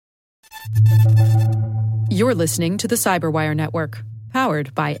You're listening to the Cyberwire Network,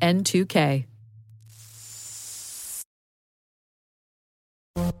 powered by N2K.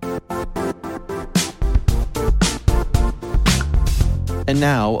 And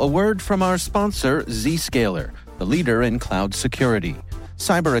now, a word from our sponsor, Zscaler, the leader in cloud security.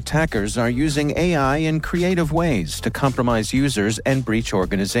 Cyber attackers are using AI in creative ways to compromise users and breach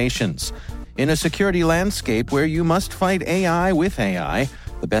organizations. In a security landscape where you must fight AI with AI,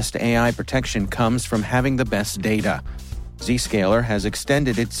 the best AI protection comes from having the best data. Zscaler has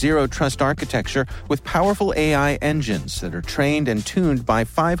extended its Zero Trust architecture with powerful AI engines that are trained and tuned by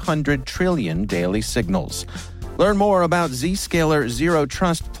 500 trillion daily signals. Learn more about Zscaler Zero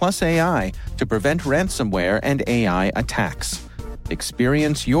Trust Plus AI to prevent ransomware and AI attacks.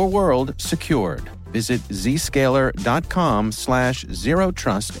 Experience your world secured. Visit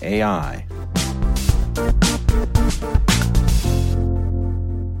zscaler.com/zerotrustai.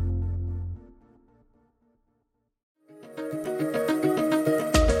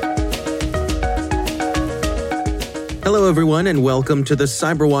 Hello, everyone, and welcome to the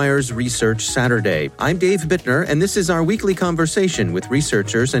CyberWire's Research Saturday. I'm Dave Bittner, and this is our weekly conversation with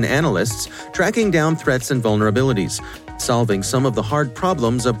researchers and analysts tracking down threats and vulnerabilities, solving some of the hard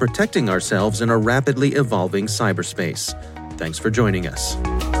problems of protecting ourselves in a rapidly evolving cyberspace. Thanks for joining us.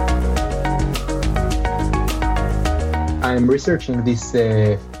 I'm researching this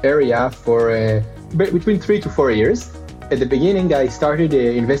area for between 3 to 4 years. At the beginning, I started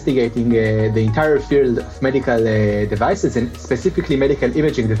investigating the entire field of medical devices and specifically medical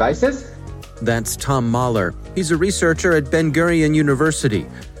imaging devices. That's Tom Mahler. He's a researcher at Ben-Gurion University.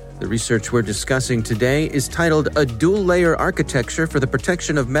 The research we're discussing today is titled A Dual-Layer Architecture for the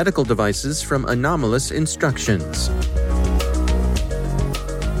Protection of Medical Devices from Anomalous Instructions.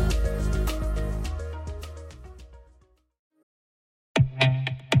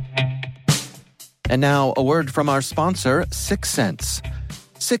 And now, a word from our sponsor, Syxsense.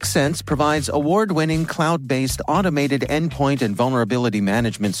 Syxsense provides award-winning cloud-based automated endpoint and vulnerability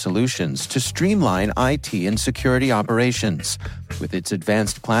management solutions to streamline IT and security operations. With its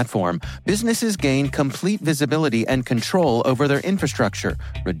advanced platform, businesses gain complete visibility and control over their infrastructure,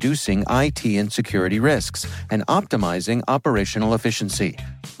 reducing IT and security risks and optimizing operational efficiency.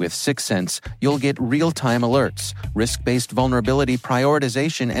 With Syxsense, you'll get real-time alerts, risk-based vulnerability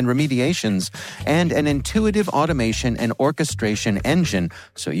prioritization and remediations, and an intuitive automation and orchestration engine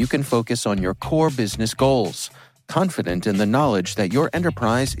so you can focus on your core business goals, confident in the knowledge that your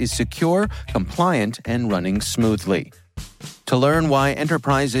enterprise is secure, compliant, and running smoothly. To learn why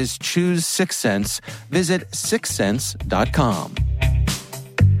enterprises choose Syxsense, visit syxsense.com.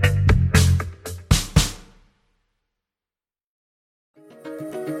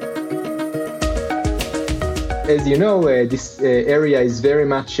 As you know, this area is very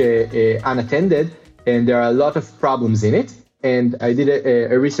much unattended, and there are a lot of problems in it. And I did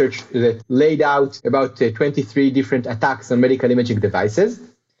a research that laid out about 23 different attacks on medical imaging devices.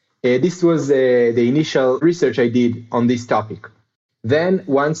 This was the initial research I did on this topic. Then,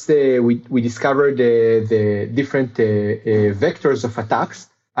 once we discovered the different vectors of attacks,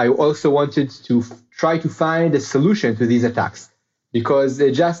 I also wanted to try to find a solution to these attacks. Because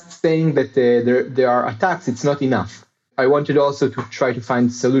just saying that there are attacks, it's not enough. I wanted also to try to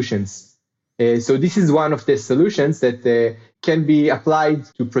find solutions. So this is one of the solutions that can be applied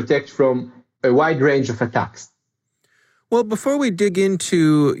to protect from a wide range of attacks. Well, before we dig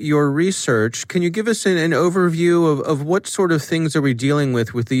into your research, can you give us an overview of what sort of things are we dealing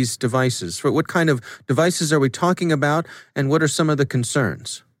with these devices? What kind of devices are we talking about, and what are some of the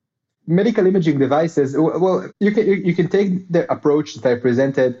concerns? Medical imaging devices, well, you can take the approach that I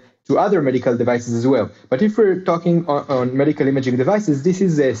presented to other medical devices as well. But if we're talking on medical imaging devices, this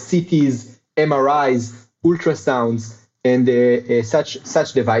is CTs, MRIs, ultrasounds, and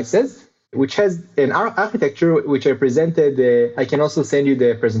such devices, which has an architecture which I presented. I can also send you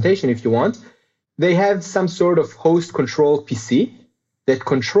the presentation if you want. They have some sort of host control PC that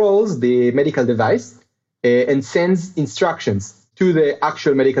controls the medical device and sends instructions to the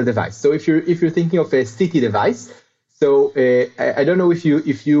actual medical device. So if you're thinking of a CT device, so I don't know if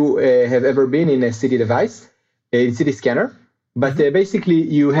you have ever been in a CT device, a CT scanner, but basically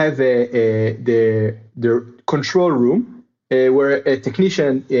you have the control room where a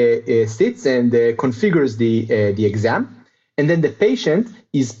technician sits and configures the exam, and then the patient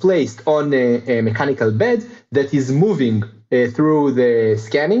is placed on a mechanical bed that is moving through the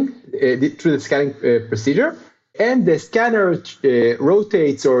scanning procedure. And the scanner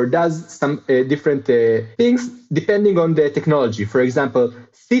rotates or does some different things depending on the technology. For example,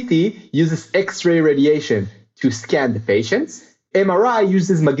 CT uses X-ray radiation to scan the patients, MRI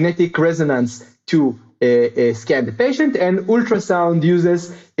uses magnetic resonance to scan the patient, and ultrasound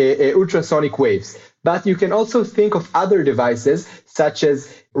uses ultrasonic waves. But you can also think of other devices, such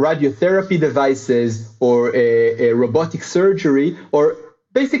as radiotherapy devices or robotic surgery, or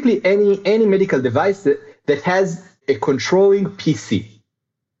basically any medical device that has a controlling PC.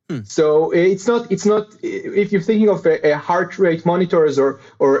 So it's not if you're thinking of a heart rate monitors or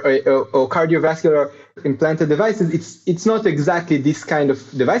cardiovascular implanted devices, it's not exactly this kind of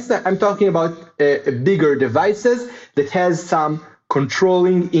device. I'm talking about bigger devices that has some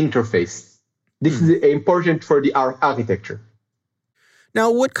controlling interface. This is important for the architecture.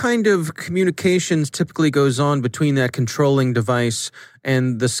 Now, what kind of communications typically goes on between that controlling device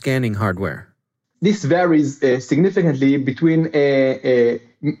and the scanning hardware? This varies significantly between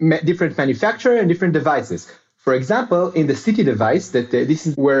different manufacturer and different devices. For example, in the CT device, this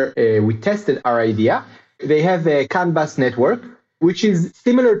is where we tested our idea. They have a CAN bus network, which is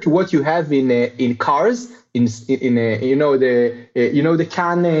similar to what you have in cars. The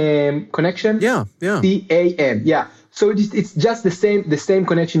CAN connection. Yeah. CAN. Yeah. So it's just the same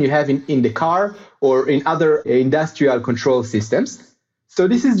connection you have in the car or in other industrial control systems. So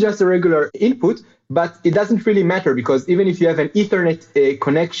this is just a regular input, but it doesn't really matter, because even if you have an Ethernet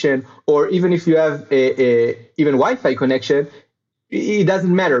connection, or even if you have even Wi-Fi connection, it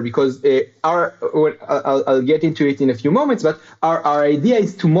doesn't matter, because I'll get into it in a few moments, but our idea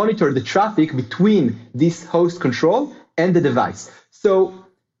is to monitor the traffic between this host control and the device. So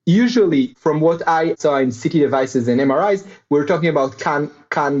usually, from what I saw in CT devices and MRIs, we're talking about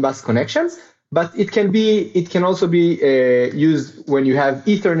CAN bus connections. But it can also be used when you have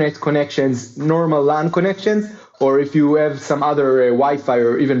Ethernet connections, normal LAN connections, or if you have some other Wi-Fi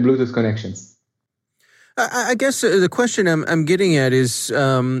or even Bluetooth connections. I guess the question I'm getting at is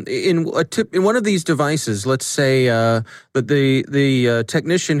in one of these devices, let's say that the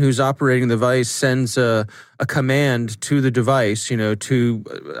technician who's operating the device sends a command to the device, to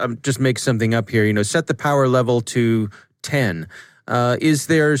just make something up here, set the power level to 10. Is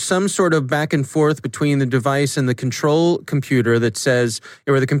there some sort of back and forth between the device and the control computer that says,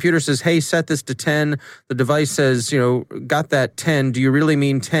 where the computer says, hey, set this to 10. The device says, got that 10. Do you really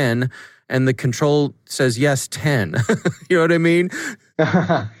mean 10? And the control says, yes, 10. You know what I mean?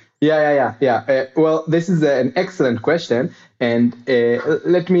 Yeah. Well, this is an excellent question. And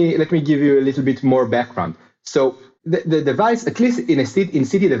let me give you a little bit more background. So the device, at least in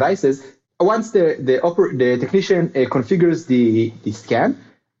CT devices, once the technician configures the scan,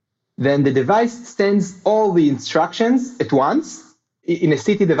 then the device sends all the instructions at once. In a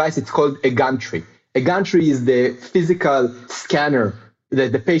CT device, it's called a gantry. A gantry is the physical scanner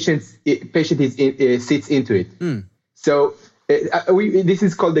that the patient sits into it. So this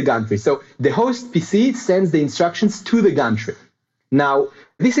is called the gantry. So the host PC sends the instructions to the gantry. Now,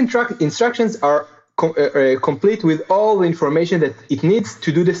 these instructions are complete with all the information that it needs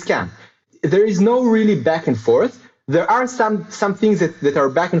to do the scan. There is no really back and forth. There are some things that are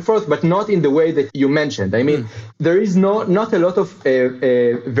back and forth, but not in the way that you mentioned. I mean, there is not a lot of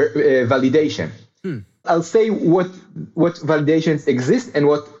validation. I'll say what validations exist and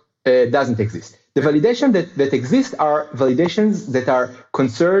what doesn't exist. The validation that exists are validations that are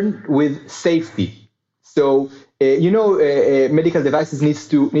concerned with safety. So medical devices needs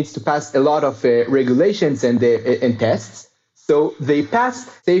to pass a lot of regulations and tests. So they pass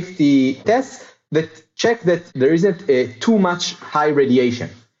safety tests that check that there isn't too much high radiation,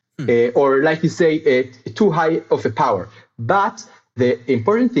 or like you say, too high of a power. But the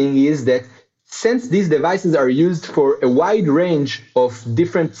important thing is that since these devices are used for a wide range of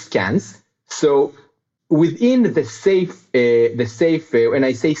different scans, so within the safe, when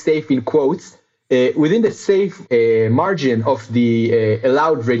I say safe in quotes, within the safe margin of the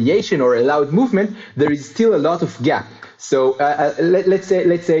allowed radiation or allowed movement, there is still a lot of gap. So let's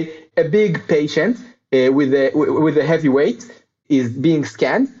say a big patient with a heavy weight is being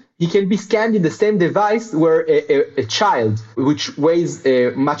scanned. He can be scanned in the same device where a child, which weighs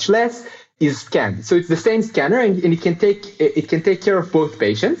much less, is scanned. So it's the same scanner, and it can take care of both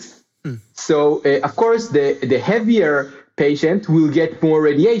patients. So of course, the heavier patient will get more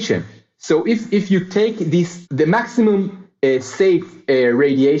radiation. So if you take the maximum safe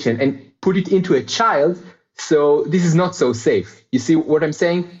radiation and put it into a child, so this is not so safe. You see what I'm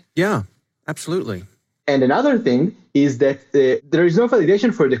saying? Yeah, absolutely. And another thing is that there is no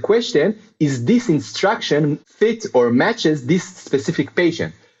validation for the question, is this instruction fit or matches this specific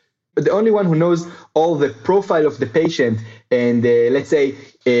patient? the only one who knows all the profile of the patient and let's say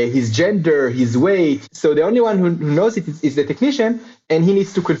his gender, his weight. So the only one who knows it is the technician, and he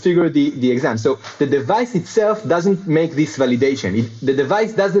needs to configure the exam. So the device itself doesn't make this validation. The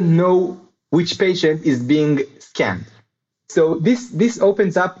device doesn't know which patient is being scanned. So this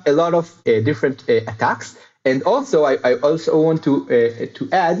opens up a lot of different attacks. And also, I also want to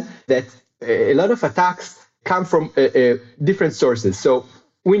add that a lot of attacks come from different sources. So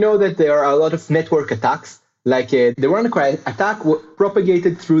we know that there are a lot of network attacks, like the WannaCry attack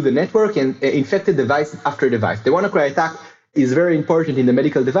propagated through the network and infected device after device. The WannaCry attack is very important in the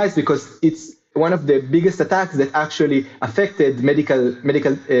medical device because it's one of the biggest attacks that actually affected medical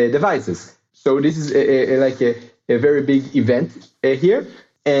devices. So this is a very big event here.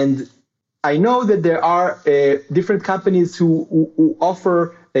 And I know that there are different companies who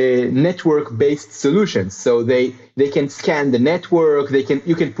offer network-based solutions. So they can scan the network.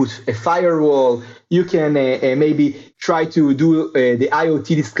 You can put a firewall. You can maybe try to do the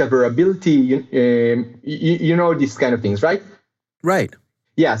IoT discoverability. You know these kind of things, right? Right.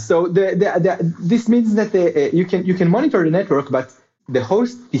 Yeah. So this means that you can monitor the network, but the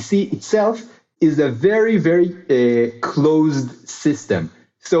host PC itself is a very, very closed system.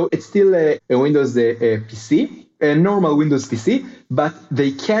 So it's still a Windows PC, a normal Windows PC, but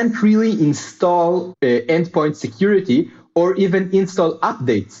they can't really install endpoint security or even install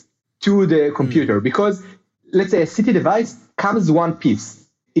updates to the computer because, let's say, a CT device comes one piece.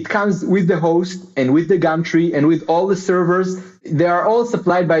 It comes with the host and with the gantry and with all the servers. They are all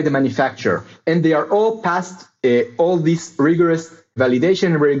supplied by the manufacturer, and they are all passed all these rigorous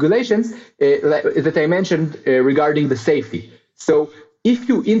validation regulations that I mentioned regarding the safety. So if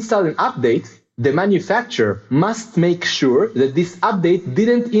you install an update, the manufacturer must make sure that this update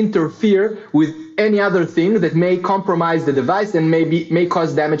didn't interfere with any other thing that may compromise the device and may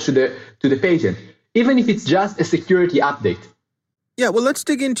cause damage to the patient, even if it's just a security update. Yeah, well, let's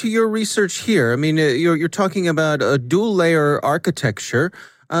dig into your research here. I mean, you're talking about a dual-layer architecture.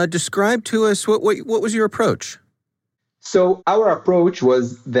 Describe to us what was your approach? So our approach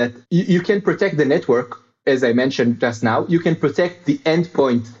was that you can protect the network. As I mentioned just now, you can protect the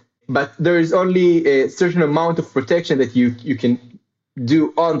endpoint, but there is only a certain amount of protection that you can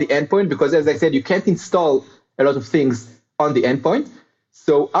do on the endpoint because, as I said, you can't install a lot of things on the endpoint.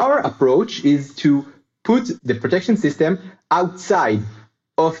 So our approach is to put the protection system outside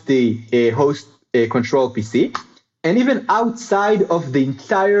of the host control PC and even outside of the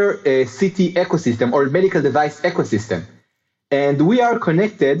entire CT ecosystem or medical device ecosystem. And we are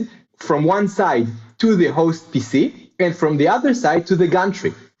connected from one side to the host PC and from the other side to the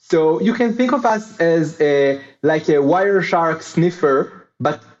gantry. So you can think of us as like a Wireshark sniffer,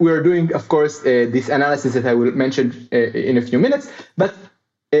 but we're doing, of course, this analysis that I will mention in a few minutes. But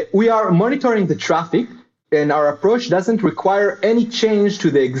we are monitoring the traffic, and our approach doesn't require any change to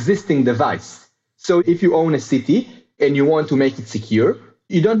the existing device. So if you own a CT and you want to make it secure,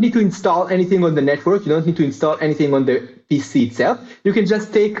 you don't need to install anything on the network. You don't need to install anything on the PC itself. You can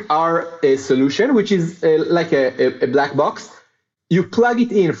just take our solution, which is like a black box. You plug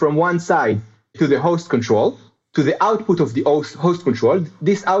it in from one side to the host control, to the output of the host control.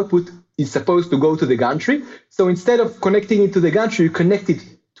 This output is supposed to go to the gantry. So instead of connecting it to the gantry, you connect it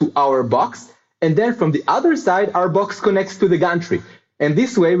to our box. And then from the other side, our box connects to the gantry. And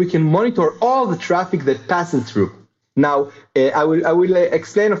this way, we can monitor all the traffic that passes through. Now, I will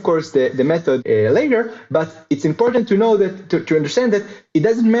explain, of course, the method later, but it's important to know that to understand that it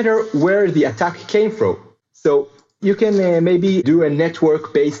doesn't matter where the attack came from. So you can maybe do a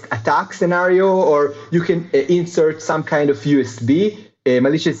network-based attack scenario, or you can insert some kind of USB,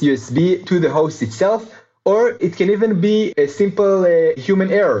 malicious USB, to the host itself, or it can even be a simple human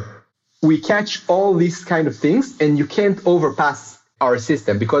error. We catch all these kind of things, and you can't overpass our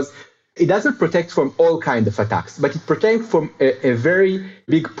system because it doesn't protect from all kinds of attacks, but it protects from a very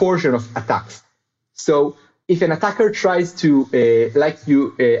big portion of attacks. So if an attacker tries to, like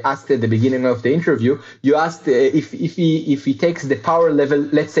you asked at the beginning of the interview, you asked if he takes the power level,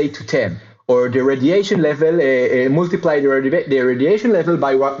 let's say, to 10, or the radiation level, multiply the radiation level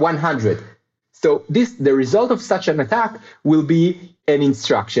by 100. So the result of such an attack will be an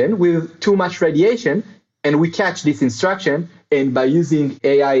instruction with too much radiation, and we catch this instruction. And by using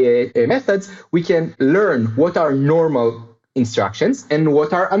AI methods, we can learn what are normal instructions and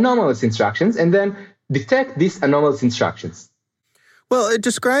what are anomalous instructions, and then detect these anomalous instructions. Well,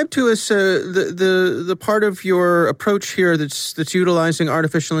 describe to us the part of your approach here that's utilizing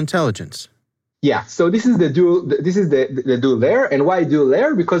artificial intelligence. Yeah, so this is the dual layer. And why dual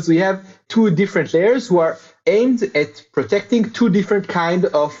layer? Because we have two different layers who are aimed at protecting two different kinds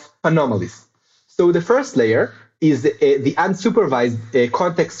of anomalies. So the first layer is the unsupervised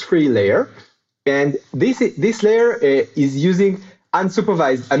context-free layer. And this layer is using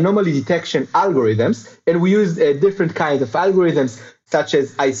unsupervised anomaly detection algorithms. And we use different kinds of algorithms, such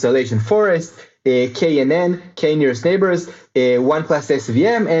as isolation forest, KNN, K nearest neighbors, 1 plus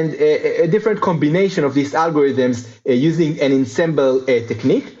SVM, and a different combination of these algorithms using an ensemble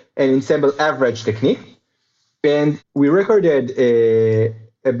technique, an ensemble average technique. And we recorded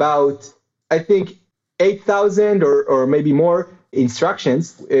about, I think, 8,000 or maybe more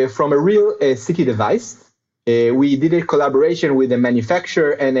instructions from a real CT device. We did a collaboration with a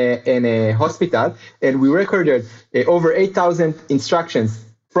manufacturer and a hospital, and we recorded over 8,000 instructions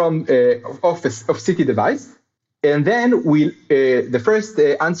from of CT device. And then the first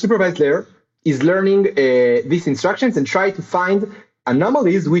unsupervised layer is learning these instructions and try to find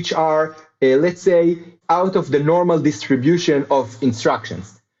anomalies which are, let's say, out of the normal distribution of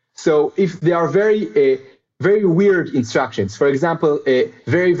instructions. So if they are very weird instructions, for example, a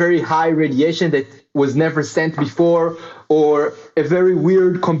very, very high radiation that was never sent before, or a very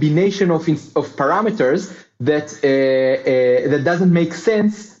weird combination of parameters that doesn't make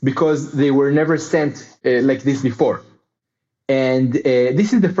sense because they were never sent like this before. And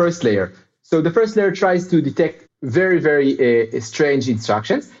this is the first layer. So the first layer tries to detect very, very strange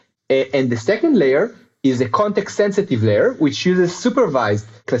instructions. And the second layer is a context-sensitive layer, which uses supervised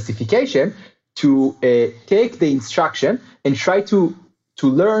classification to take the instruction and try to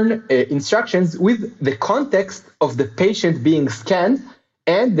learn instructions with the context of the patient being scanned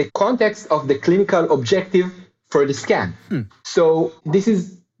and the context of the clinical objective for the scan. So this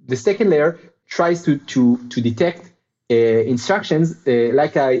is the second layer, tries to detect instructions,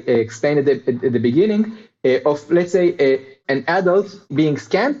 like I explained at the beginning, of, let's say, an adult being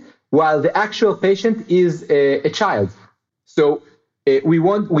scanned while the actual patient is a child. So we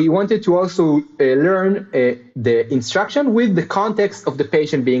wanted to also learn the instruction with the context of the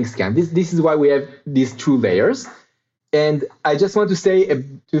patient being scanned. This is why we have these two layers. And I just want to say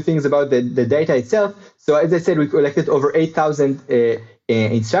two things about the data itself. So as I said, we collected over 8,000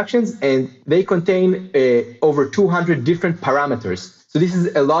 instructions, and they contain over 200 different parameters. So this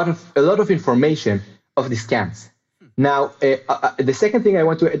is a lot of information of the scans. Now, the second thing I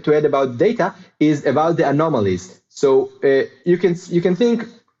want to add about data is about the anomalies. So you can think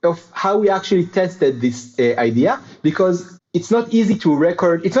of how we actually tested this idea, because it's not easy to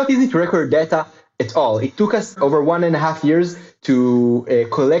record data at all. It took us over 1.5 years to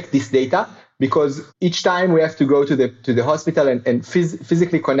collect this data, because each time we have to go to the hospital and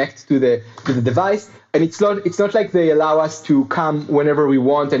physically connect to the device. And it's not like they allow us to come whenever we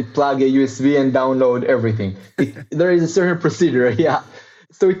want and plug a USB and download everything. There is a certain procedure, yeah.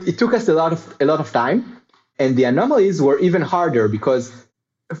 So it took us a lot of time, and the anomalies were even harder because,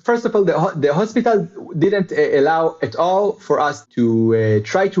 first of all, the hospital didn't allow at all for us to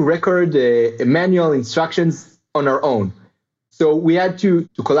try to record manual instructions on our own. So we had to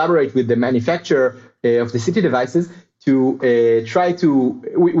collaborate with the manufacturer of the CT devices to try to.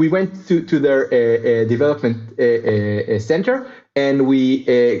 We went to their development center, and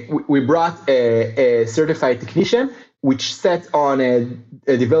we brought a certified technician, which sat on a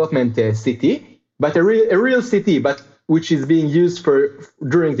development CT, but a real CT, but which is being used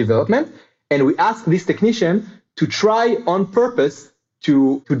during development. And we asked this technician to try on purpose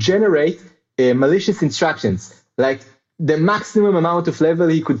to generate malicious instructions, like the maximum amount of level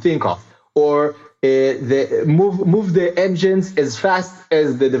he could think of, or move the engines as fast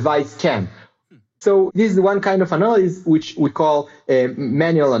as the device can. So this is one kind of anomalies which we call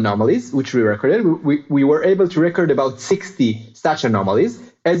manual anomalies, which we recorded. We were able to record about 60 such anomalies.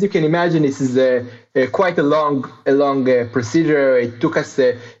 As you can imagine, this is quite a long procedure. It took us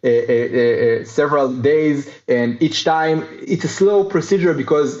several days, and each time it's a slow procedure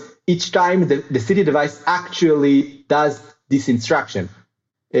because each time the CT device actually does this instruction.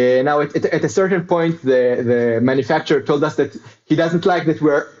 Now, at a certain point, the manufacturer told us that he doesn't like that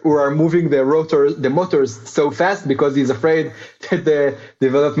we are moving the motors so fast because he's afraid that the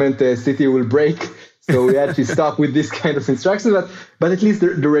development CT will break. So we had to stop with this kind of instructions. But at least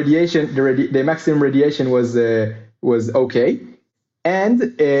the radiation, the maximum radiation was okay.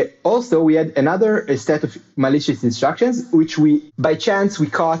 And also we had another set of malicious instructions, which by chance we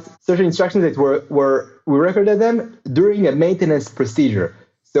caught certain instructions that we recorded them during a maintenance procedure.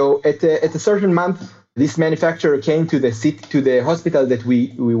 So at a certain month, this manufacturer came to the hospital that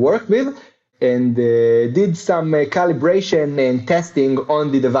we worked with and did some calibration and testing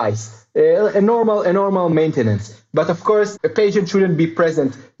on the device, a normal maintenance. But of course, a patient shouldn't be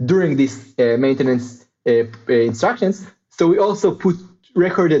present during this maintenance instructions. So we also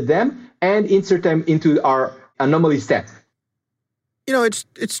recorded them and insert them into our anomaly set.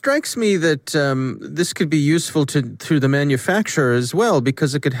 It strikes me that this could be useful to the manufacturer as well,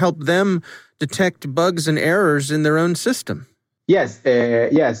 because it could help them detect bugs and errors in their own system. Yes,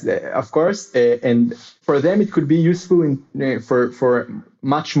 of course. And for them, it could be useful for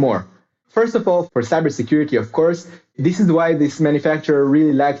much more. First of all, for cybersecurity, of course, this is why this manufacturer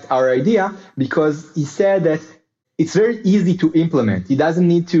really liked our idea, because he said that it's very easy to implement. He doesn't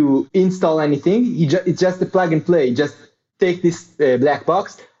need to install anything. It's just a plug and play. Just take this black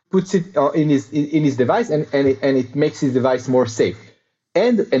box, puts it in his device, and it makes his device more safe.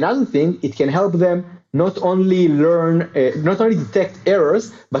 And another thing, it can help them not only detect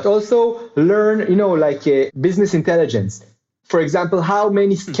errors, but also learn, business intelligence. For example, how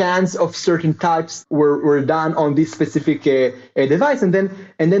many scans of certain types were done on this specific device, and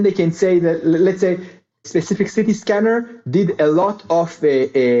then they can say that, let's say, specific CT scanner did a lot of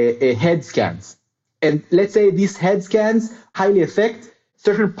head scans. And let's say these head scans highly affect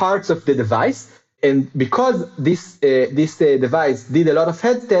certain parts of the device. And because this device did a lot of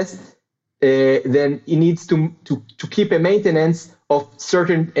head tests, then it needs to keep a maintenance of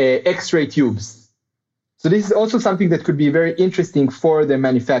certain X-ray tubes. So this is also something that could be very interesting for the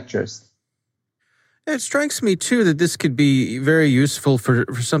manufacturers. It strikes me, too, that this could be very useful for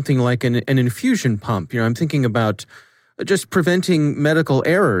something like an infusion pump. I'm thinking about just preventing medical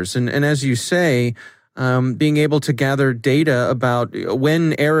errors. And as you say, being able to gather data about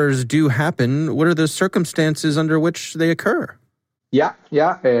when errors do happen, what are the circumstances under which they occur? Yeah,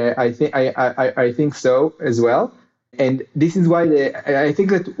 I think so as well. And this is why I think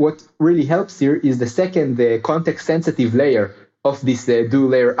that what really helps here is the context-sensitive layer of this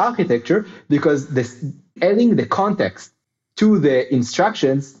dual-layer architecture, because adding the context to the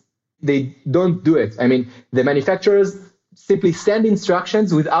instructions, they don't do it. I mean, the manufacturers simply send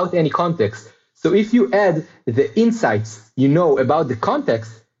instructions without any context. So if you add the insights about the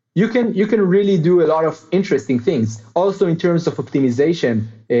context, you can really do a lot of interesting things. Also in terms of optimization,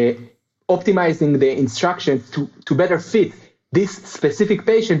 optimizing the instructions to better fit this specific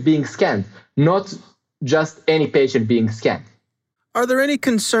patient being scanned, not just any patient being scanned. Are there any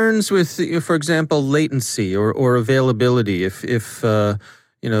concerns with, for example, latency or availability? If the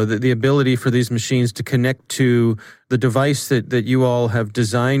ability for these machines to connect to the device that you all have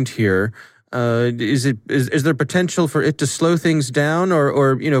designed here, is there potential for it to slow things down,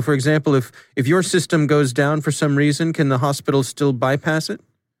 or for example, if your system goes down for some reason, can the hospital still bypass it?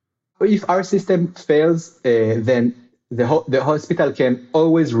 If our system fails, then the hospital can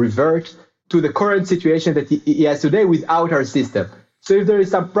always revert to the current situation that he has today without our system. So if there is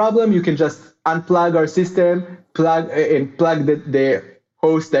some problem, you can just unplug our system, plug the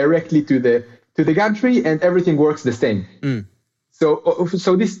host directly to the gantry, and everything works the same.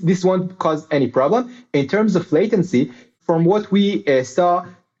 So this won't cause any problem. In terms of latency, from what we saw,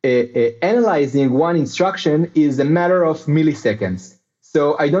 analyzing one instruction is a matter of milliseconds.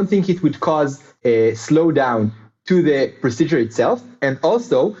 So I don't think it would cause a slowdown to the procedure itself. And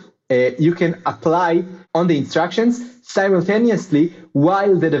also, you can apply on the instructions simultaneously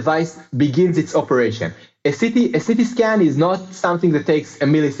while the device begins its operation. A CT scan is not something that takes a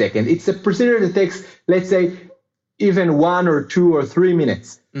millisecond. It's a procedure that takes, let's say, even 1 or 2 or 3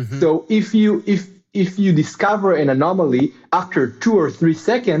 minutes. Mm-hmm. So if you discover an anomaly after 2 or 3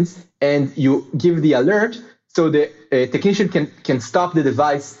 seconds and you give the alert, so the technician can stop the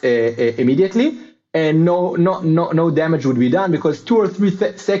device immediately, and no damage would be done, because 2 or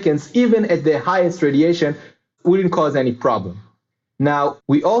 3 seconds, even at the highest radiation, wouldn't cause any problem. Now,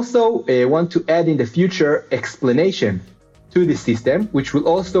 we also want to add in the future explanation to the system, which will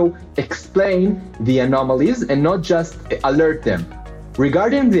also explain the anomalies and not just alert them.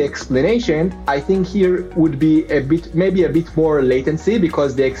 Regarding the explanation, I think here would be maybe a bit more latency,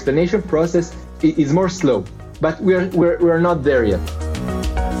 because the explanation process is more slow. But we're not there yet.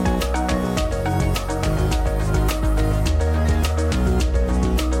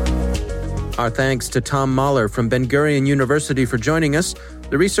 Our thanks to Tom Mahler from Ben-Gurion University for joining us.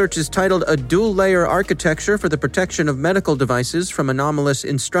 The research is titled A Dual-Layer Architecture for the Protection of Medical Devices from Anomalous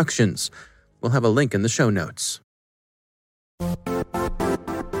Instructions. We'll have a link in the show notes.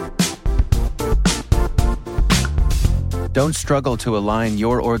 Don't struggle to align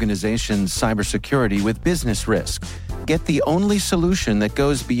your organization's cybersecurity with business risk. Get the only solution that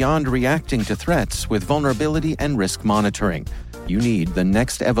goes beyond reacting to threats with vulnerability and risk monitoring. You need the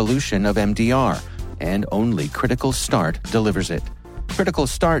next evolution of MDR, and only Critical Start delivers it. Critical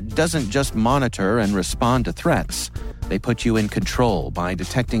Start doesn't just monitor and respond to threats. They put you in control by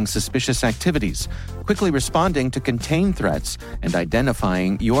detecting suspicious activities, quickly responding to contain threats, and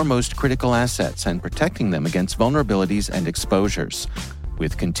identifying your most critical assets and protecting them against vulnerabilities and exposures.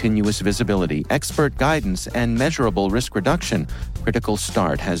 With continuous visibility, expert guidance, and measurable risk reduction, Critical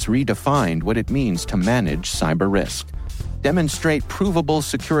Start has redefined what it means to manage cyber risk. Demonstrate provable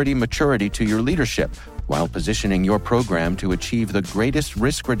security maturity to your leadership while positioning your program to achieve the greatest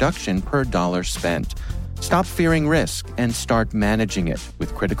risk reduction per dollar spent. Stop fearing risk and start managing it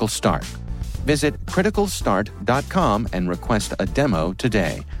with Critical Start. Visit criticalstart.com and request a demo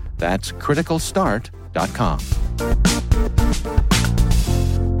today. That's criticalstart.com.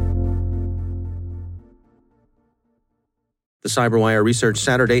 The CyberWire Research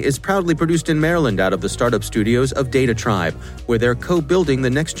Saturday is proudly produced in Maryland out of the startup studios of Data Tribe, where they're co-building the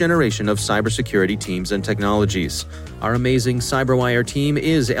next generation of cybersecurity teams and technologies. Our amazing CyberWire team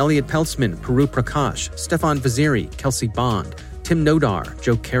is Elliot Peltzman, Puru Prakash, Stefan Vaziri, Kelsey Bond, Tim Nodar,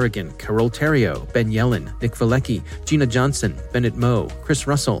 Joe Kerrigan, Carol Terrio, Ben Yellen, Nick Valecki, Gina Johnson, Bennett Moe, Chris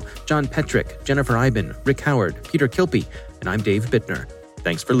Russell, John Petrick, Jennifer Iben, Rick Howard, Peter Kilpie, and I'm Dave Bittner.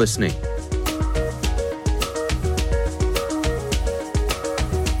 Thanks for listening.